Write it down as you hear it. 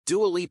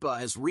Dua Lipa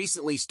has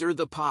recently stirred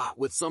the pot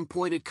with some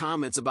pointed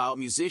comments about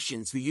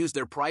musicians who use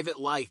their private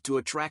life to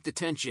attract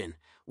attention,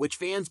 which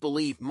fans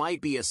believe might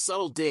be a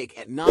subtle dig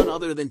at none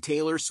other than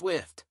Taylor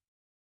Swift.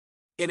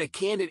 In a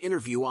candid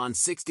interview on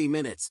 60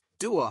 Minutes,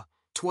 Dua,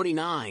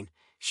 29,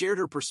 shared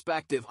her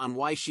perspective on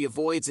why she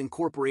avoids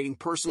incorporating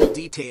personal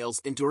details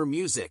into her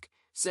music,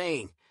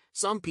 saying,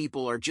 "Some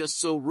people are just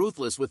so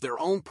ruthless with their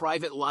own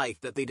private life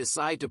that they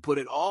decide to put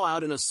it all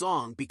out in a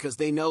song because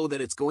they know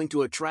that it's going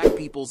to attract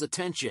people's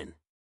attention."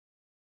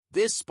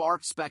 This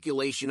sparked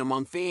speculation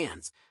among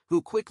fans, who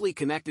quickly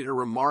connected her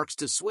remarks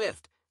to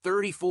Swift,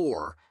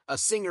 34, a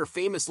singer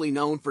famously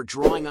known for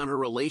drawing on her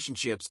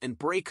relationships and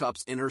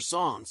breakups in her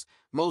songs,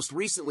 most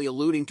recently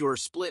alluding to her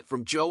split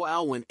from Joe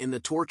Alwyn in the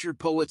Tortured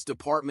Poets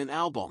Department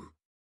album.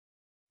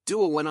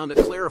 Dua went on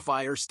to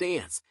clarify her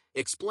stance,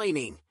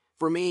 explaining,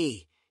 "For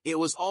me, it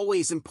was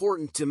always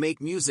important to make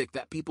music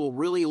that people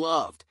really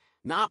loved,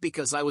 not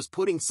because I was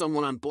putting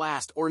someone on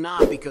blast or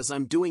not because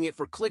I'm doing it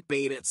for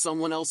clickbait at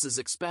someone else's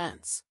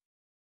expense."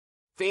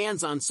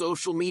 Fans on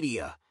social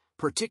media,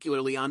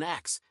 particularly on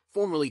X,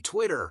 formerly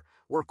Twitter,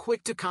 were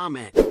quick to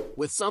comment,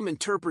 with some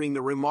interpreting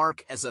the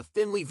remark as a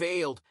thinly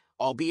veiled,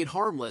 albeit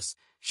harmless,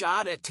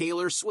 shot at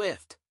Taylor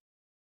Swift.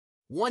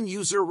 One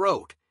user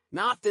wrote,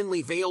 "Not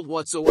thinly veiled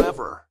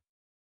whatsoever.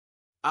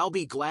 I'll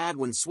be glad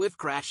when Swift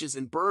crashes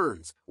and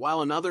burns," while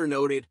another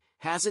noted,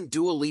 "Hasn't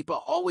Dua Lipa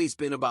always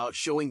been about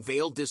showing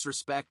veiled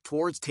disrespect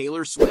towards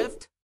Taylor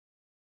Swift?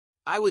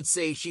 I would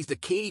say she's the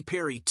Katy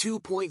Perry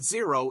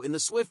 2.0 in the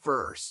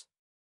Swiftverse."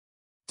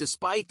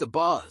 Despite the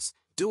buzz,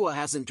 Dua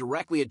hasn't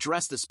directly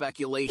addressed the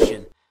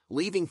speculation,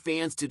 leaving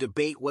fans to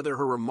debate whether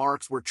her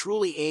remarks were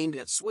truly aimed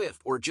at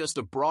Swift or just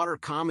a broader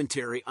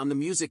commentary on the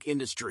music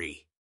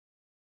industry.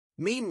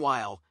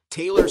 Meanwhile,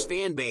 Taylor's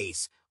fan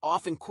base,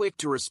 often quick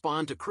to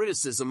respond to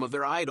criticism of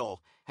their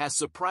idol, has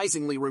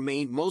surprisingly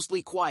remained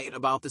mostly quiet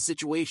about the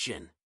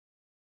situation.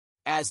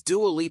 As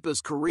Dua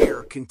Lipa's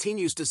career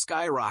continues to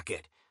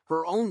skyrocket,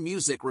 her own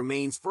music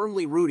remains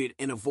firmly rooted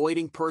in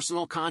avoiding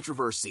personal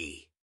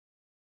controversy.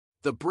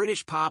 The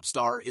British pop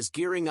star is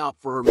gearing up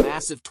for her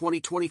massive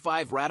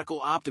 2025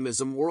 Radical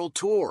Optimism World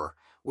Tour,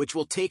 which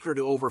will take her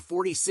to over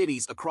 40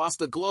 cities across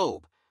the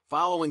globe,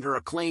 following her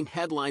acclaimed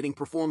headlining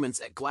performance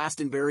at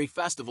Glastonbury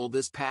Festival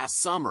this past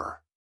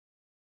summer.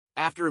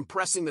 After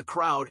impressing the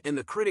crowd and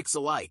the critics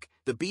alike,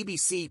 the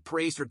BBC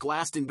praised her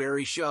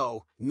Glastonbury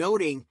show,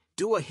 noting,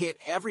 "Dua hit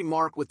every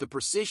mark with the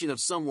precision of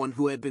someone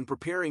who had been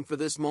preparing for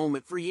this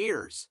moment for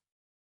years."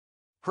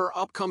 Her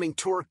upcoming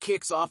tour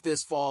kicks off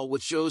this fall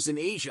with shows in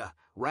Asia,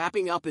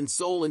 wrapping up in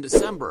Seoul in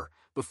December,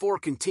 before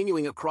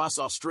continuing across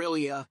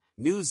Australia,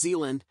 New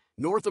Zealand,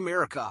 North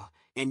America,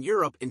 and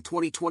Europe in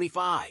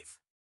 2025.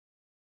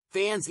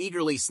 Fans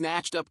eagerly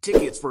snatched up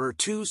tickets for her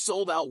two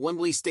sold-out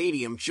Wembley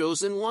Stadium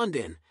shows in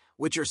London,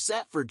 which are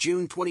set for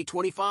June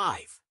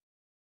 2025.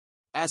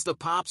 As the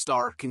pop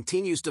star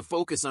continues to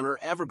focus on her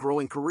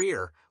ever-growing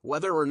career,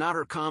 whether or not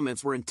her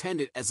comments were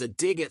intended as a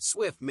dig at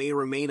Swift may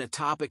remain a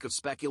topic of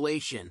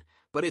speculation,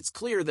 but it's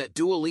clear that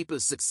Dua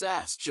Lipa's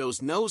success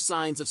shows no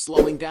signs of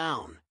slowing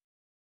down.